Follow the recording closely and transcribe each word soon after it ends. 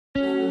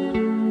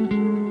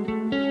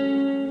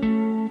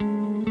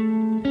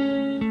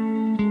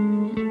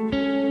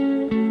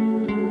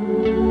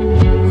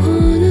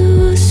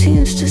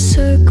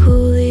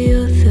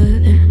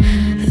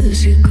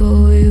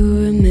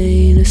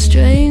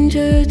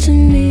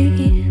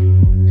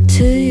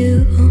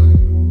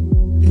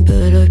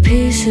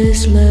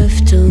what's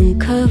left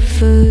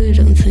uncovered.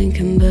 I'm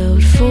thinking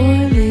about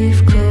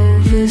four-leaf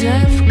clovers.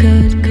 I've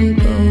got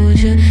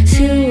composure,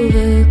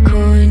 silver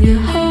coin. You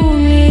hold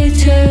me,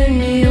 turn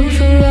me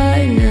over.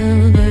 I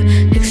never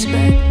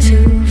expect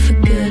to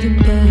forget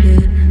about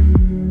it.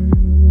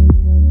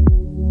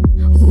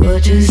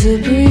 Watches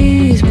the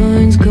breeze,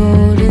 burns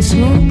gold and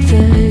smoke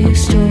that you've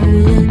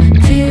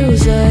stolen.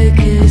 Feels like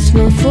it's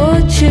my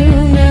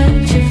fortune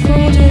that you're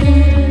folding.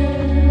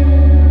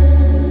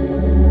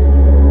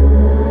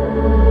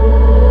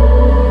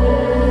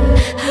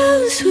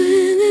 I'm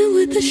swimming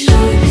with the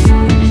sharks.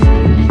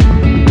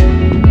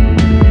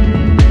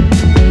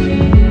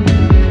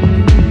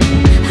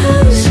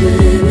 I'm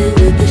swimming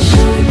with the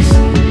sharks.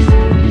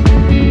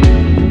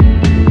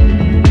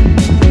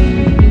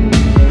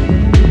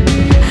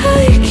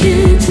 I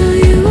can't tell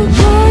you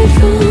apart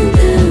from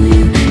them.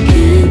 You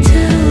can't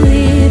tell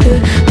either.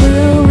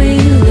 Will we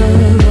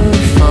love or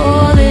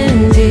fall in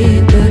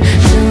deeper?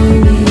 Tell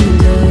me,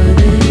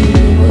 darling,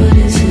 what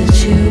is it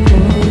you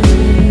want?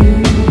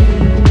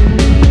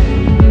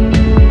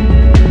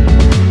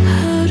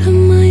 How the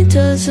mind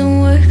doesn't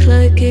work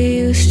like it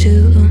used to.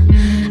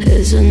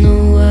 Is there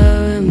nowhere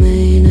I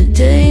remain a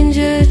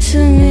danger to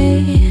me,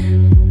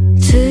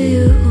 to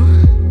you?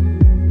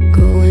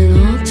 Going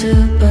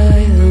altered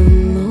by the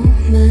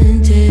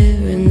moment, dear.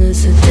 And as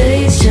the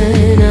days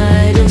turn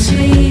idle,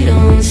 sweet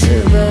on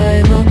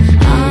survival.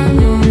 I'm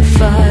on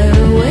fire,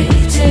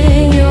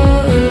 awaiting your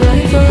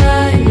arrival.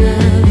 I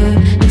never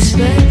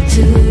expect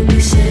to be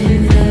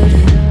saved without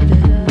it.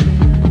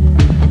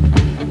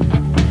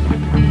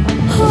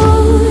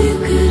 All you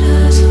could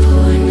ask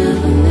for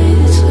never made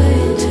its way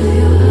into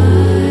your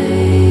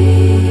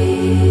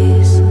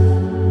eyes.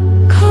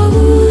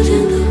 Cold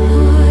in the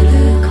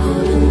water,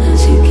 cold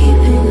unless you're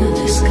keeping a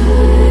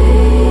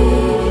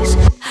disguise.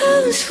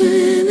 I'm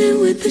swimming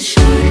with the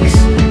sharks.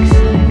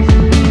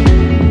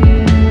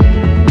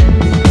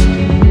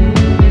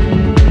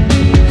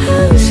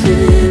 I'm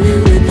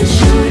swimming with the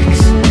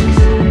sharks.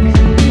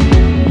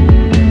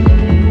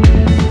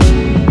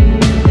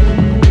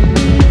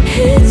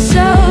 It's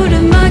out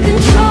of my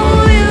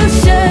control. You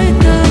set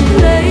the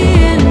play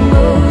in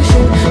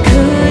motion.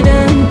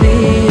 Couldn't be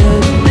a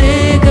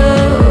bigger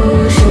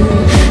ocean.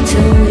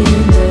 Tell me,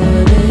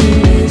 darling,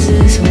 is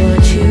this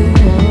what you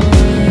want?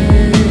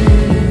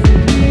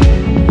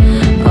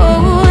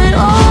 Oh, and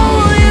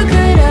all you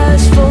could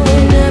ask for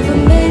never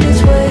made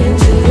its way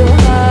into your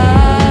eyes.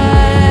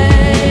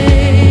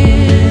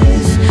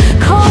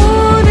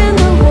 Cold in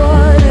the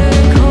water,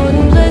 cold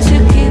unless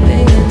you're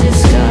keeping a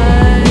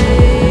disguise.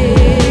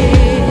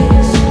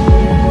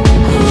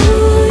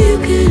 All you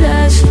could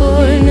ask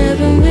for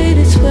never made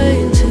its way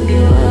into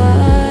your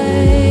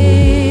eyes.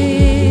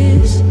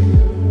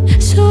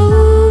 So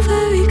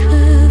very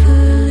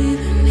clever,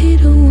 leaving me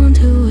to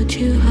wonder what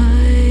you hide.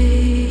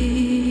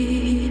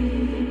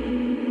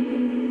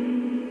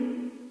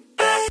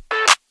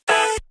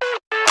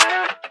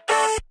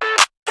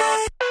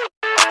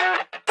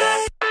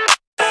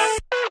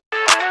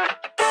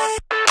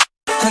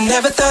 I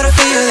never thought I'd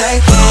feel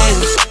like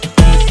this.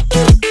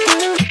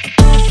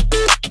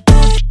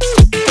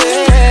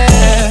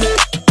 Yeah.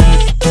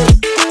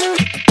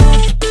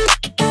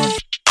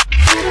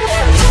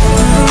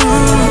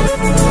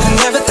 I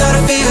never thought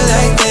I'd feel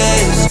like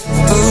this.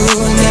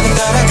 Ooh, never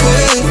thought I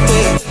could.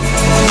 Yeah.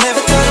 I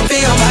never thought I'd be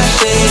on my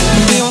shit,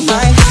 be on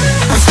mine.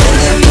 I'm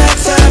spending my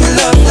time in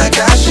love like I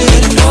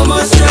should. No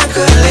more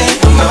struggling,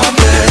 I'm all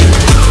good.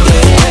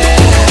 Yeah.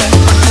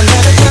 I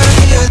never thought I'd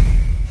feel.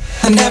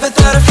 I never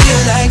thought I'd feel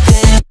like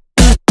this.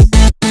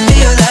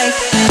 Feel like,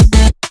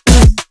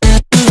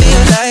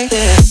 feel like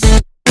this.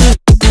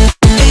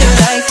 Feel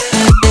like,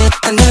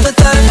 I never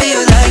thought I'd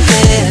feel like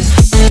this.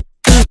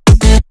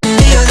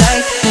 Feel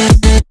like,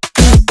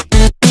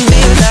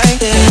 feel like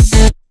this.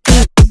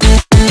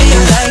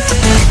 Feel like,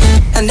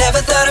 I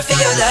never thought I'd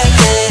feel like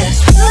this.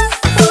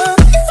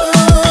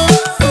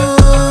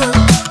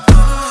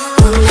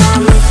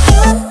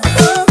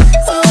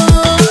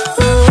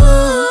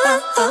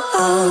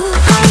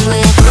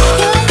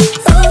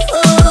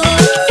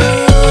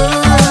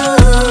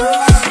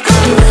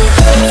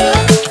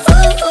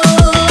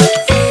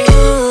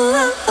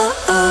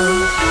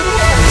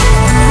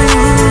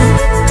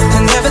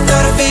 I never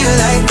thought I'd feel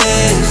like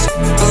this.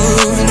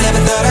 Ooh,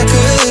 never thought I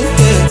could.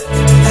 Yeah.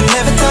 I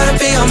never thought I'd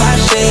be on my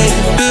shit,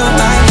 be on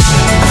my.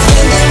 I'm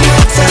spending my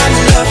time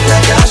in love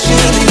like I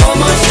should. No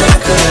more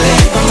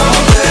struggling, I'm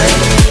all good.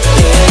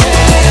 Yeah.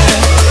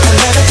 I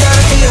never thought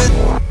I'd feel.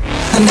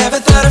 I never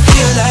thought I'd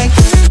feel like.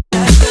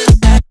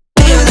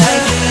 Feel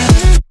like.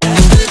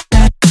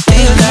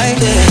 Feel like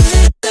this.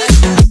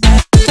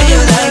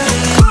 Feel like.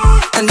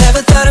 I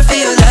never thought I'd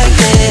feel like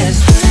this.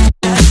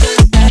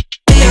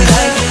 Feel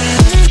like.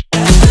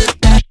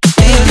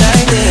 Feel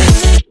like this.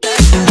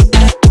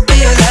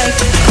 Feel like.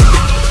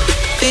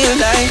 Feel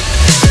like.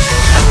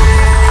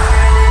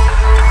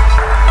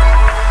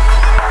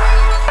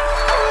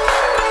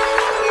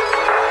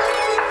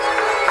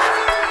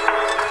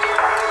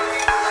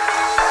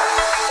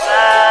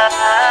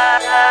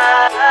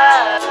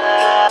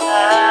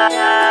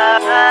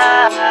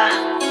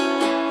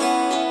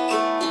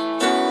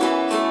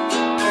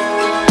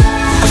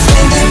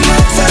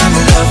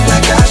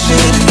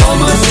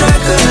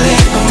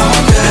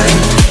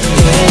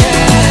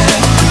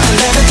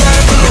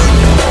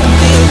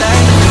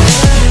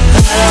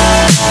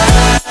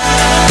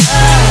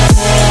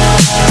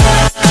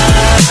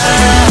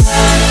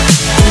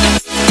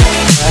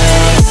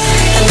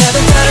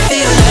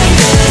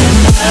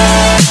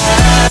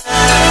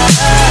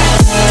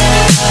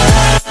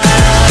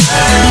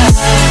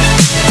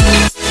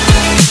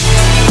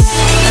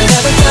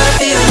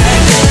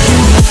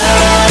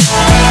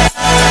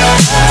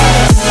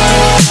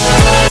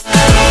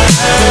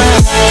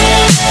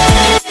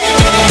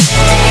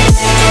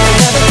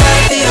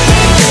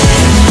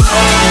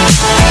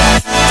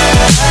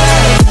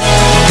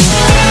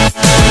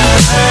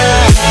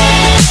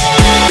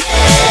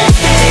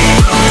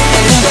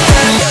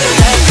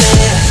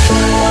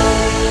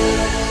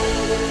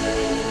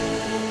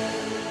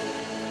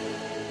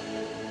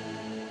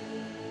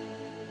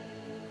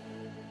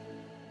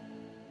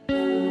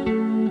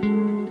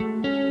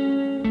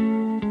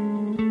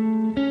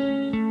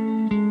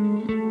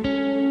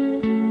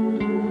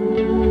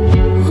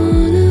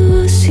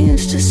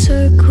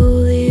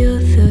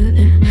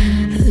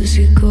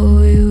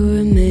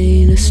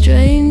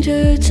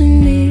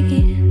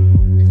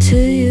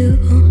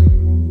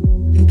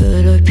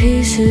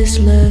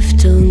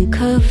 left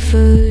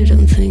uncovered.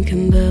 I'm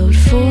thinking about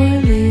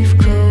four-leaf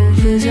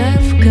clovers.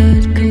 I've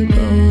got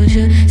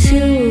composure.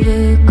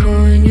 Silver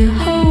coin, you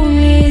hold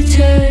me,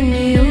 turn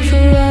me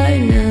over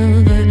right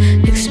now, but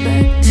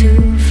expect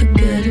to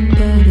forget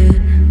about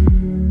it.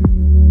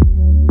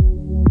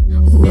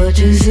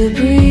 Watches the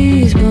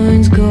breeze,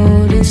 burns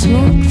golden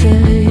smoke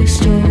that you've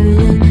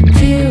stolen.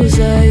 Feels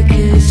like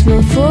it's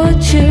my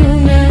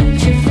fortune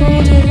that you're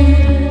folding.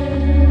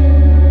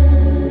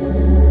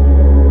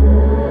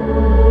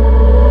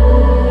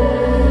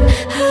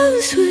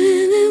 I'm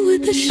swimming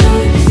with the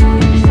sharks.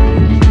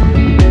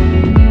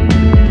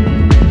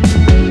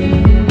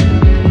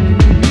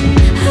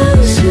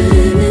 I'm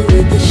swimming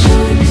with the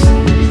sharks.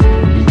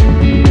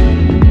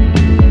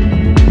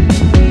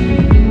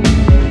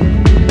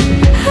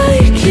 I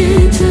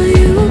can't tell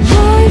you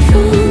apart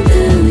from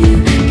them. You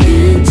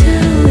can't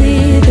tell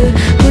either.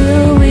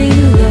 Will we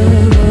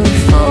love or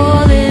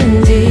fall in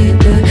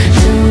deeper?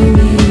 Tell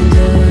me,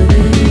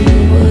 darling,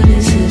 what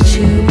is it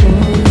you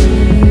want?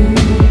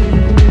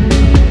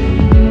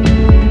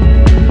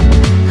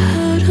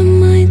 How the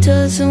mind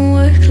doesn't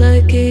work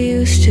like it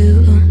used to.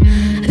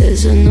 As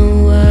I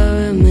know I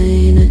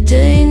remain a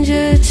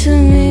danger to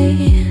me,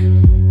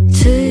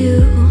 to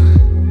you.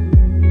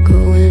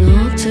 Going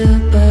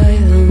altered by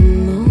the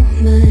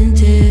moment,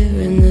 dear.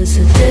 And as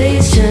the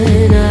days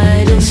turn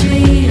idle,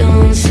 sweet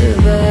on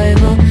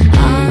survival,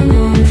 I'm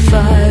on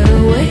fire,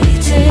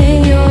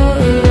 waiting your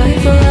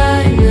arrival.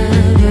 I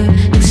never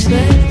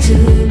expect to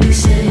be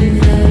saved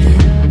without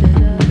it.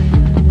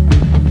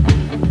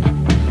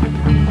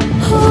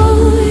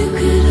 All you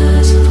could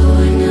ask for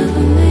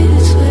never made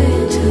its way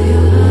into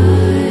your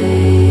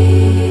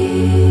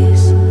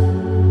eyes.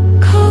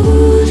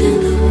 Cold in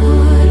the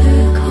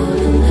water, cold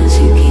unless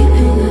you keep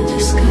in the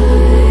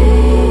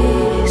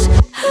disguise.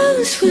 I'm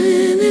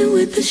swimming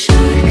with the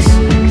sharks.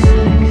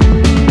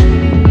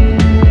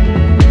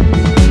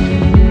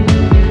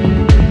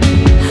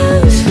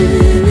 I'm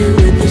swimming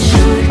with the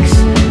sharks.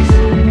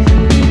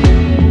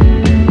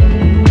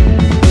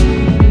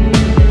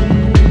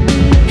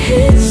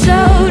 It's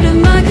out of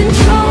my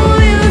control.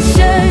 You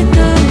set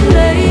the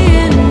play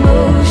in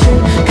motion.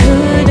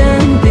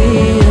 Couldn't be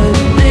a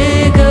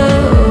bigger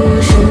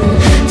ocean.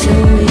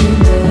 Tell me,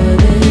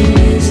 darling,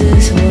 is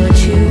this what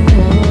you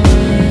want?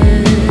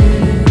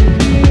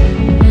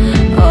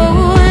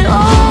 Oh, and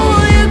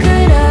all you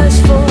could ask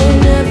for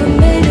never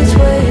made its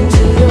way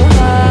into your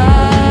eyes.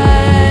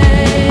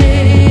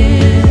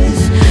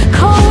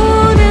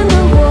 Cold in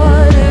the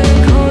water,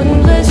 cold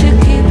unless you're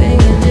keeping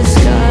a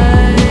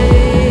disguise.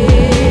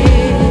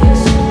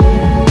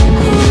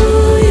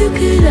 All you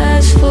could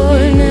ask for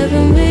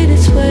never made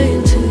its way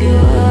into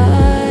your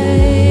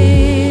eyes.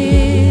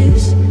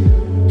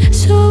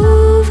 So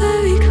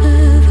very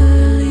clever,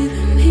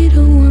 leaving me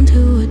to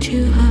wonder what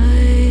you hide.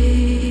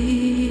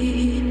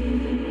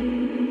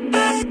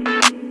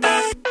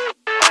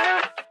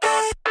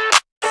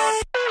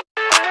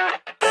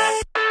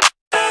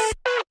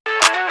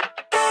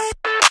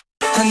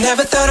 I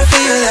never thought I'd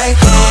feel like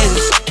this.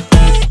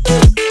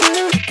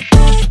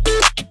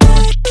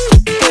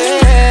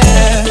 Yeah.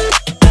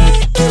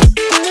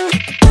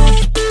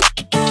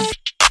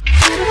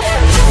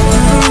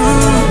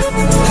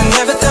 I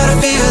never thought I'd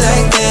feel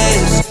like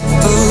this.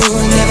 Ooh,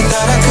 never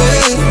thought I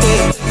could.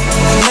 Yeah.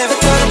 I never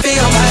thought I'd be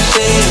on my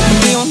shit,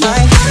 be on my.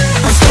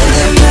 I'm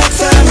spending my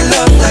time in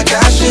love like I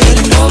should.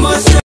 No more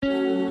stress.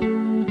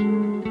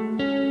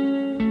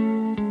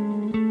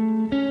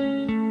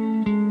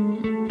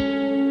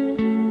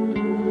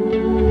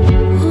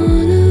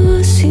 One of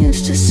us seems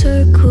to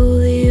circle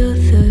the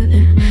other.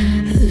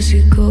 As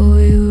you go,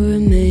 you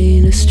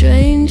remain a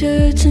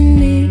stranger to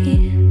me,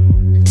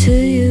 to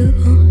you.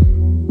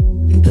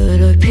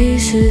 But our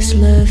pieces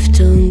left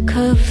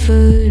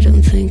uncovered.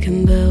 I'm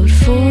thinking about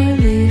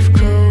four-leaf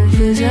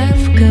clovers.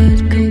 I've got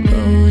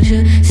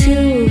composure.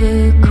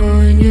 Silver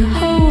coin, you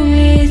hold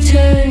me,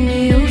 turn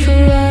me over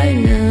right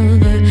now,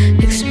 but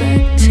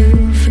expect to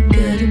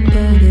forget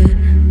about it.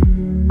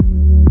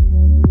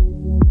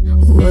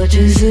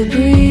 Watches the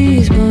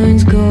breeze,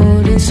 burns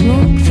golden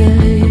smoke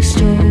that you've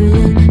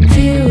stolen.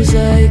 Feels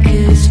like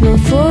it's my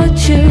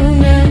fortune